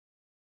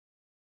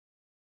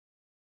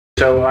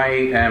So I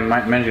am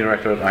managing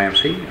director at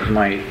IMC. It's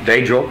my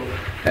day job.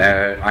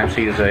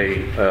 IMC is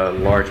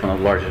one of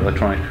the largest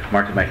electronic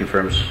market making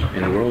firms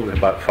in the world.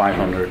 About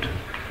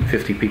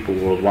 550 people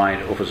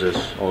worldwide, offices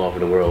all over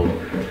the world,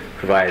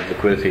 provide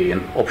liquidity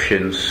and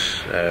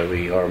options.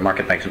 We are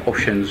market makers in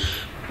options,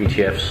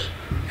 ETFs,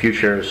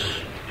 futures,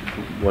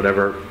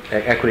 whatever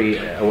equity,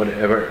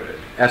 whatever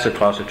asset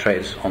class it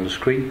trades on the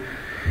screen.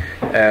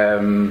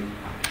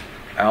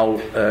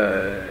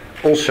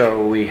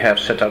 Also, we have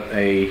set up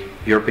a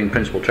European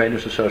Principal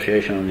Traders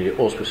Association on the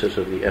auspices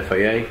of the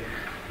FIA,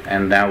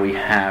 and now we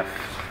have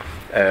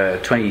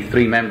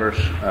 23 members.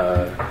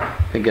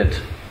 I think that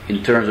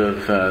in terms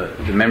of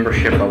the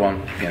membership, I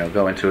won't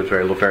go into it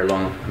very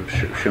long. I'm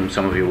sure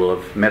some of you will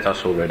have met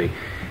us already.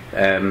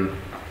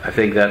 I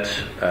think that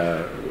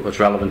what's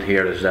relevant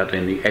here is that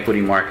in the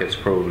equity markets,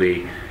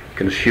 probably you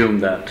can assume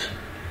that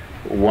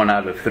 1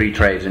 out of 3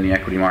 trades in the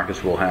equity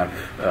markets will have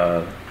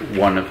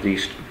one of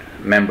these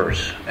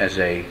members as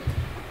a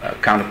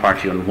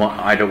counterparty on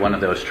either one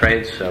of those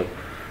trades. So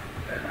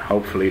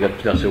hopefully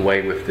that does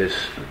away with this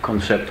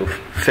concept of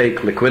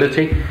fake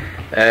liquidity.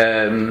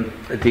 And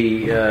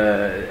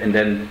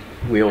then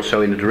we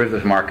also in the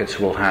derivatives markets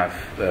will have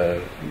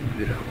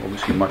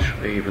obviously much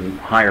even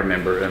higher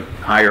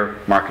higher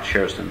market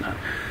shares than that.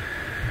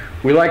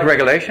 We like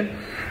regulation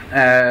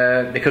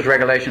because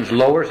regulation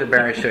lowers the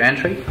barriers to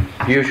entry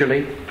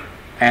usually,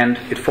 and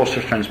it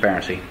fosters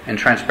transparency. And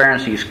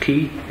transparency is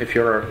key if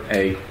you're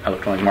a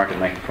electronic market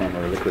making firm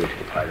or a liquidity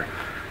provider.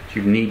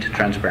 You need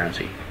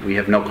transparency. We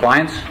have no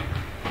clients,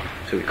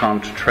 so we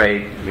can't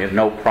trade. We have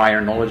no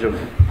prior knowledge of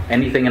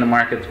anything in the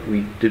market.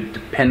 We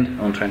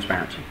depend on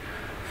transparency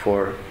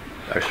for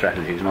our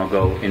strategies, and I'll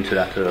go into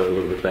that a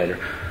little bit later.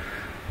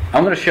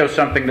 I'm going to show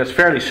something that's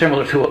fairly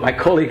similar to what my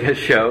colleague has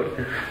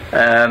showed,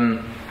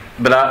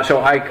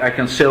 so I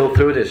can sail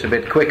through this a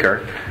bit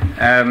quicker.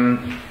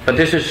 But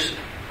this is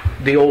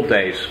the old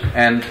days,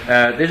 and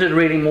this is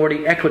really more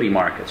the equity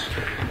markets.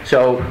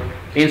 So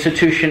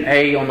institution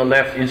A on the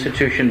left,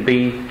 institution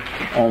B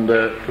on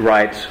the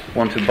right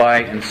want to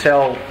buy and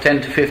sell.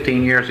 10 to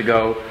 15 years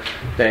ago,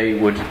 they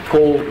would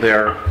call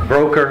their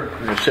broker,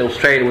 the sales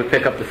trader would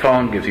pick up the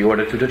phone, give the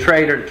order to the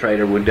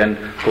trader would then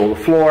call the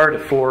floor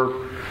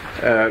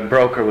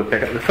broker would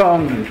pick up the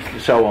phone,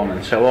 and so on,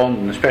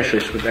 and the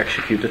specialist would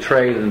execute the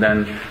trade, and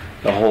then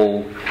the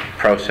whole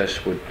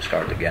process would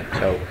start again.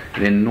 So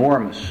an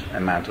enormous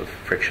amount of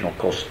frictional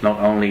costs. Not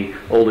only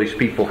all these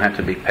people had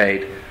to be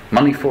paid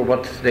money for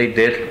what they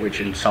did,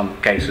 which in some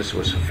cases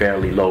was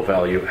fairly low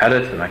value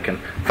added, and I can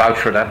vouch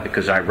for that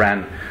because I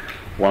ran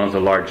one of the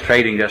large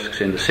trading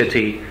desks in the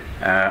city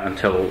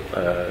until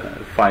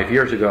 5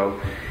 years ago.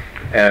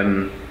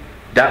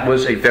 That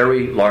was a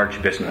very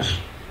large business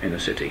in the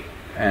city,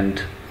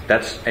 and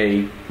that's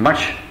a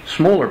much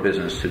smaller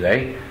business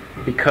today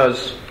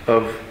because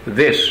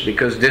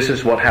this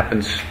is what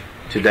happens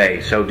today.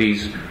 So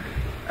these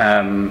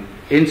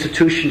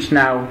institutions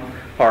now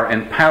are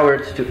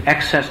empowered to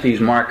access these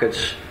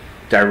markets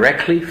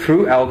directly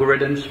through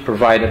algorithms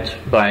provided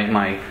by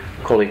my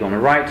colleague on the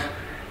right,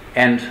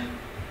 and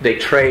they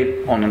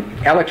trade on an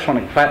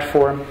electronic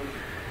platform.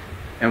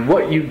 And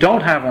what you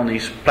don't have on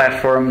these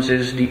platforms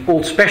is the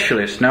old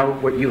specialist. Now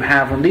what you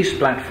have on these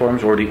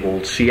platforms, or the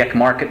old SIEC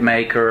market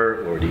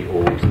maker, or the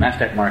old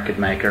NASDAQ market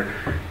maker,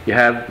 you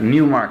have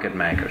new market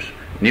makers,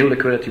 new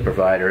liquidity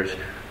providers,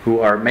 who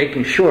are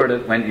making sure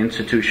that when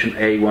institution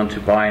A want to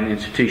buy and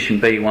institution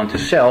B want to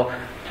sell,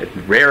 it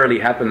rarely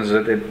happens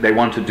that they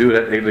want to do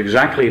that at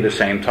exactly the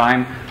same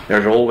time.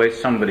 There's always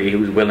somebody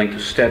who's willing to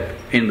step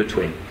in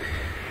between.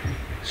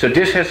 So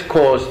this has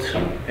caused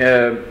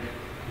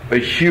a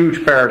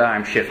huge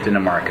paradigm shift in the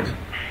market.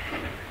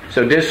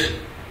 So this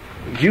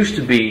used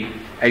to be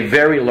a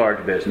very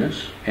large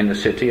business in the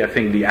city. I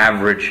think the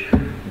average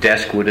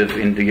desk would have,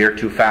 in the year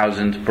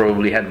 2000,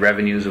 probably had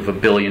revenues of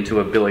 €1 billion to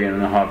 €1.5 billion.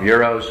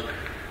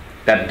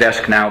 That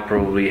desk now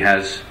probably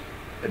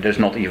there's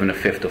not even a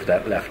fifth of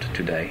that left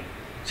today.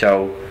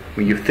 So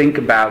when you think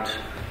about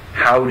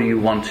how do you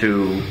want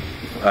to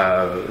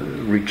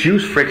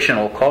reduce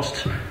frictional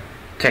costs,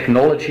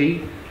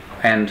 technology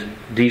and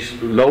these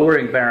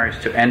lowering barriers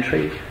to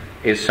entry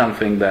is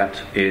something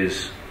that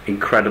is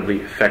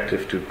incredibly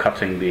effective to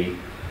cutting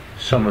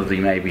some of the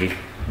maybe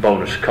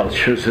bonus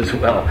cultures as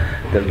well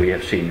that we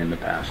have seen in the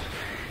past.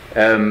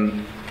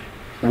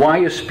 Why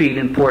is speed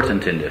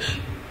important in this?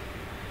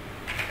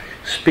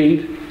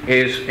 Speed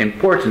is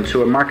important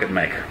to a market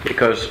maker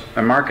because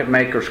a market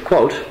maker's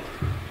quote,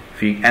 if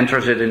he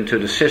enters it into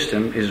the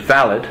system, is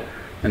valid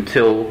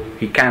until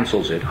he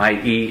cancels it.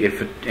 I.e.,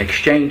 if an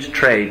exchange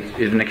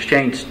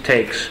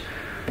takes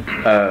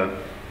a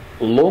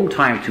long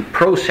time to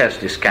process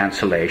this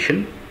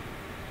cancellation,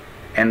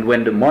 and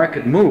when the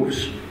market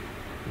moves,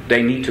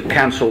 they need to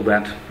cancel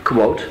that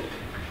quote,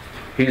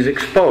 he's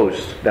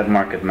exposed, that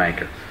market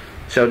maker.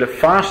 So the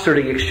faster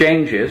the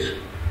exchange is,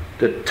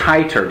 the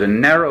tighter, the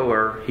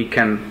narrower he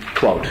can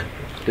quote,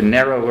 the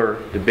narrower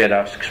the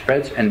bid-ask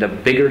spreads, and the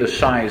bigger the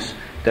size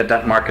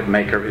that market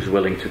maker is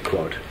willing to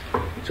quote.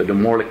 So the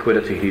more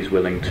liquidity he's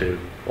willing to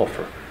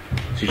offer.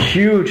 It's a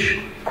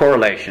huge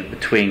correlation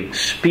between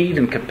speed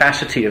and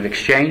capacity of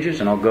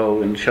exchanges, and I'll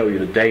go and show you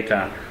the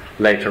data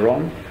later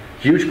on.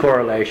 Huge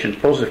correlation,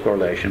 positive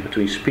correlation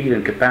between speed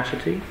and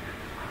capacity,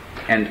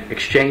 and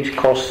exchange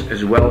costs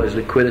as well as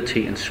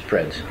liquidity and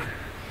spreads.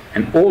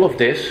 And all of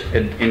this,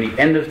 in the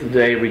end of the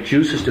day,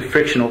 reduces the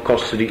frictional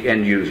costs to the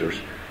end users.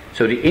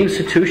 So the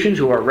institutions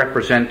who are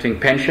representing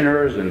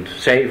pensioners and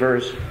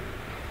savers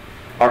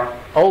are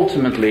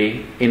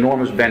ultimately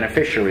enormous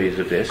beneficiaries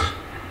of this.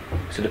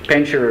 So the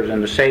pensioners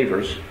and the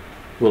savers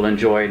will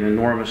enjoy an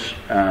enormous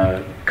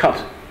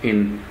cut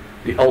in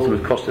the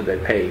ultimate cost that they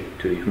pay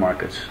to these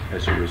markets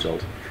as a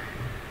result.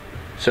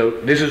 So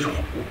this is,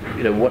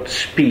 what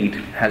speed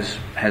has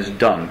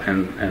done,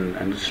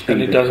 and speed.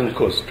 And it doesn't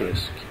cause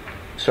risk.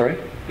 Sorry?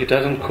 It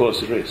doesn't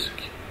cause risk.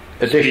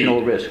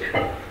 Additional risk.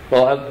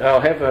 Well,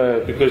 I'll have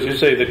a. Because you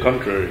say the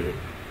contrary.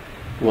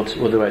 What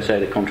do I say?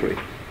 The contrary.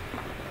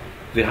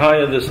 The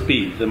higher the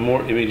speed, the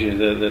more immediate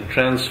the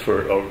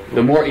transfer of.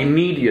 The more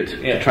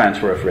immediate the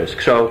transfer of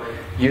risk. So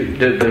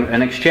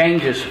an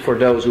exchange is for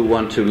those who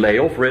want to lay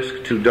off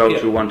risk to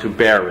those who want to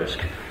bear risk.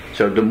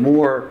 So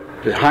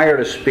the higher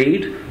the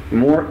speed, the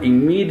more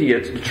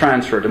immediate the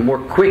transfer, the more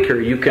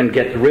quicker you can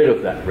get rid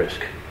of that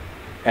risk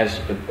as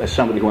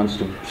somebody who wants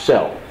to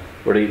sell,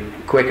 or the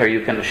quicker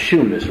you can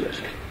assume this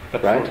risk.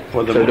 Right?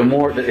 So the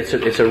more it's a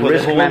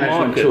risk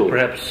management tool.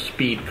 Perhaps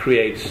speed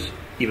creates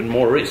even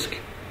more risk.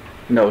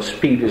 No,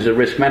 speed is a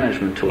risk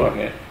management tool.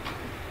 Okay.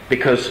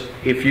 Because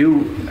if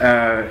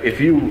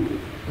you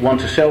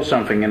want to sell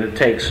something and it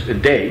takes a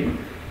day,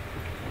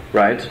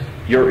 right?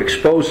 You're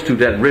exposed to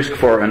that risk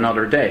for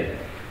another day.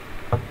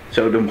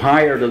 So the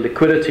higher the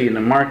liquidity in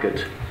the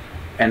market,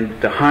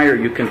 and the higher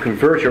you can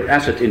convert your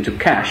asset into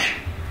cash,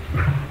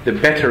 the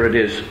better it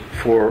is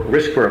for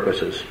risk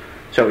purposes.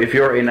 So if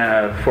you're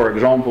for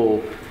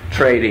example,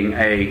 trading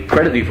a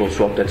credit default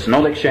swap that's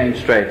not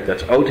exchange traded,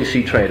 that's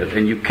OTC traded,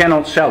 and you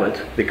cannot sell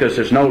it because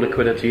there's no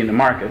liquidity in the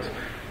market,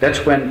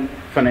 that's when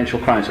financial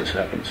crisis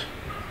happens.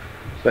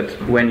 But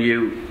when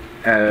you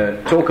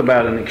talk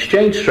about an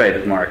exchange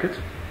traded market,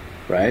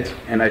 right,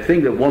 and I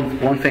think that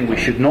one thing we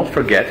should not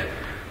forget,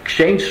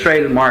 exchange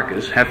traded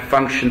markets have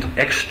functioned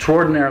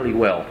extraordinarily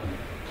well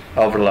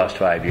over the last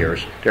 5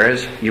 years.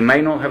 You may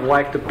not have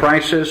liked the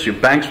prices, your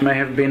banks may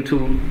have been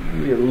too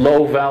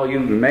low value,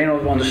 you may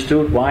not have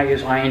understood why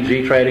is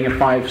ING trading at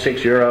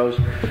 5-6 euros,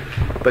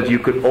 but you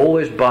could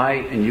always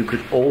buy and you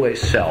could always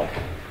sell.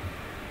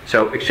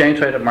 So exchange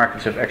traded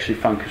markets have actually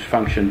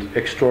functioned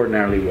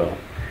extraordinarily well.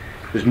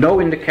 There's no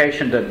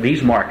indication that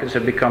these markets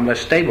have become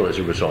less stable as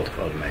a result of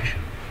automation.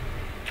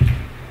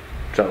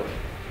 So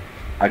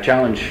I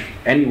challenge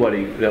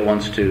anybody that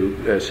wants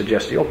to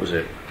suggest the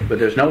opposite. But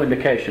there's no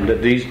indication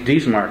that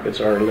these markets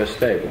are less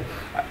stable.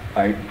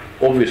 I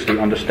obviously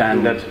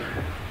understand that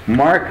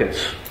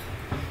markets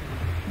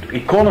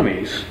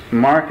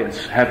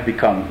have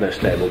become less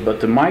stable, but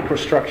the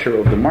microstructure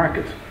of the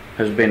market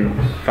has been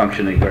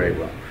functioning very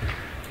well.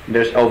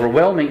 There's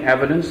overwhelming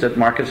evidence that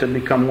markets have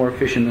become more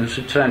efficient and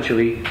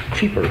substantially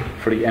cheaper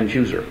for the end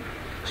user.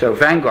 So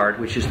Vanguard,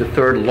 which is the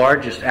third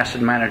largest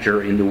asset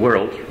manager in the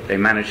world, they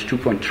manage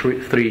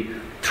 $2.3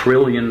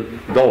 trillion,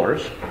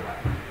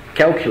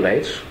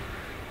 calculates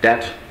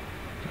that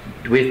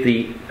with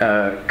the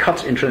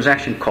cuts in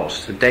transaction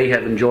costs that they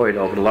have enjoyed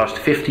over the last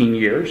 15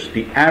 years,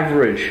 the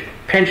average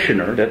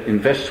pensioner that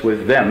invests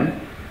with them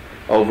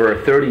over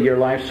a 30-year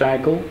life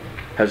cycle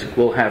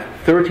will have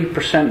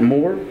 30%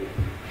 more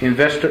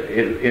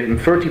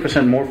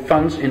 30% more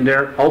funds in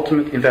their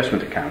ultimate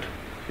investment account.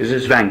 This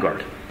is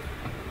Vanguard.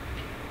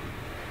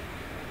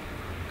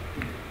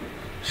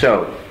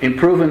 So,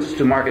 improvements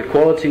to market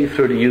quality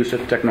through the use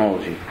of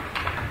technology.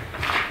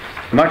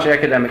 Much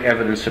academic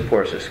evidence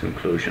supports this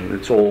conclusion.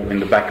 It's all in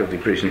the back of the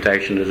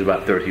presentation. There's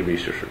about 30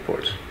 research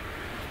reports.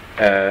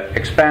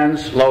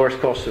 Expands, lowers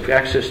cost of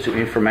access to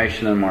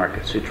information and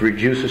markets. It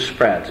reduces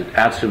spreads. It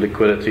adds to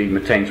liquidity,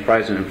 maintains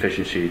price and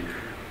efficiency,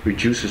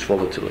 reduces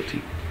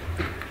volatility.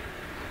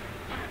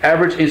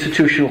 Average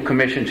institutional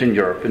commissions in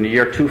Europe. In the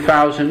year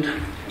 2000,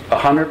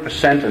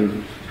 100%,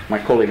 and my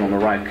colleague on the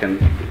right can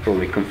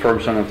probably confirm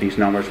some of these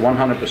numbers,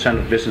 100%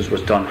 of business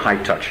was done high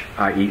touch,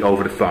 i.e.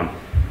 over the phone,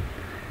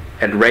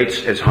 at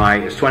rates as high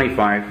as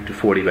 25 to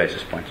 40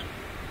 basis points.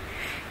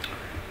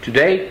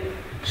 Today,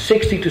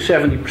 60 to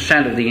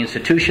 70% of the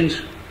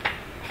institutions,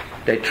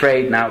 they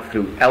trade now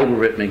through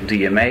algorithmic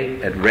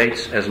DMA at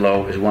rates as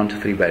low as 1 to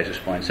 3 basis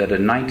points, at a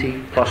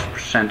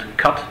 90+%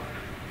 cut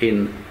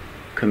in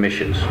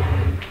commissions.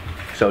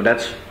 So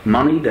that's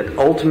money that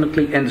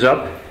ultimately ends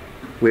up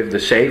with the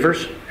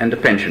savers and the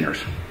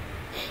pensioners.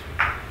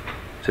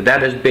 So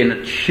that has been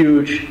a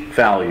huge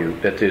value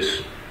that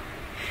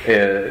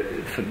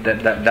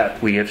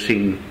we have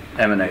seen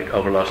emanate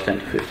over the last 10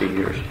 to 15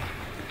 years.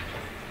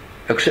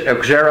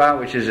 Oxera,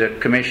 which is a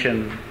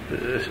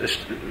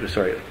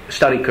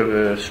study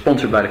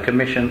sponsored by the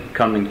Commission,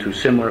 coming to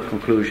similar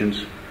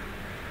conclusions.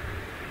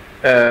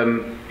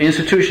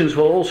 Institutions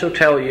will also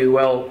tell you,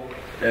 well,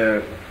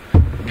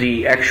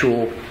 the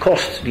actual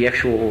cost, the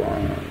actual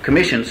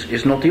commissions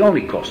is not the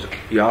only cost.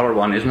 The other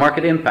one is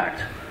market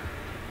impact.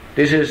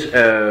 This is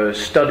a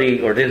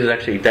study, or this is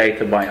actually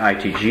data by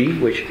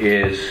ITG, which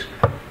is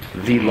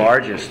the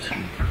largest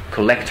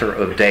collector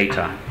of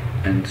data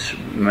and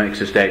makes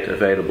this data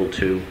available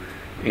to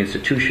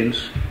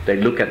institutions. They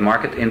look at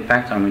market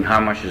impact. I mean, how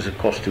much does it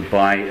cost to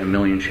buy 1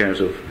 million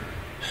shares of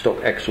stock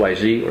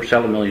XYZ or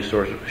sell 1 million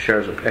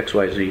shares of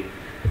XYZ?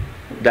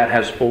 That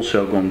has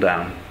also gone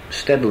down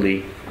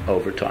steadily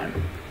over time.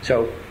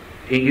 So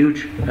a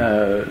huge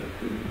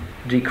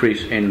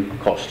decrease in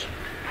cost.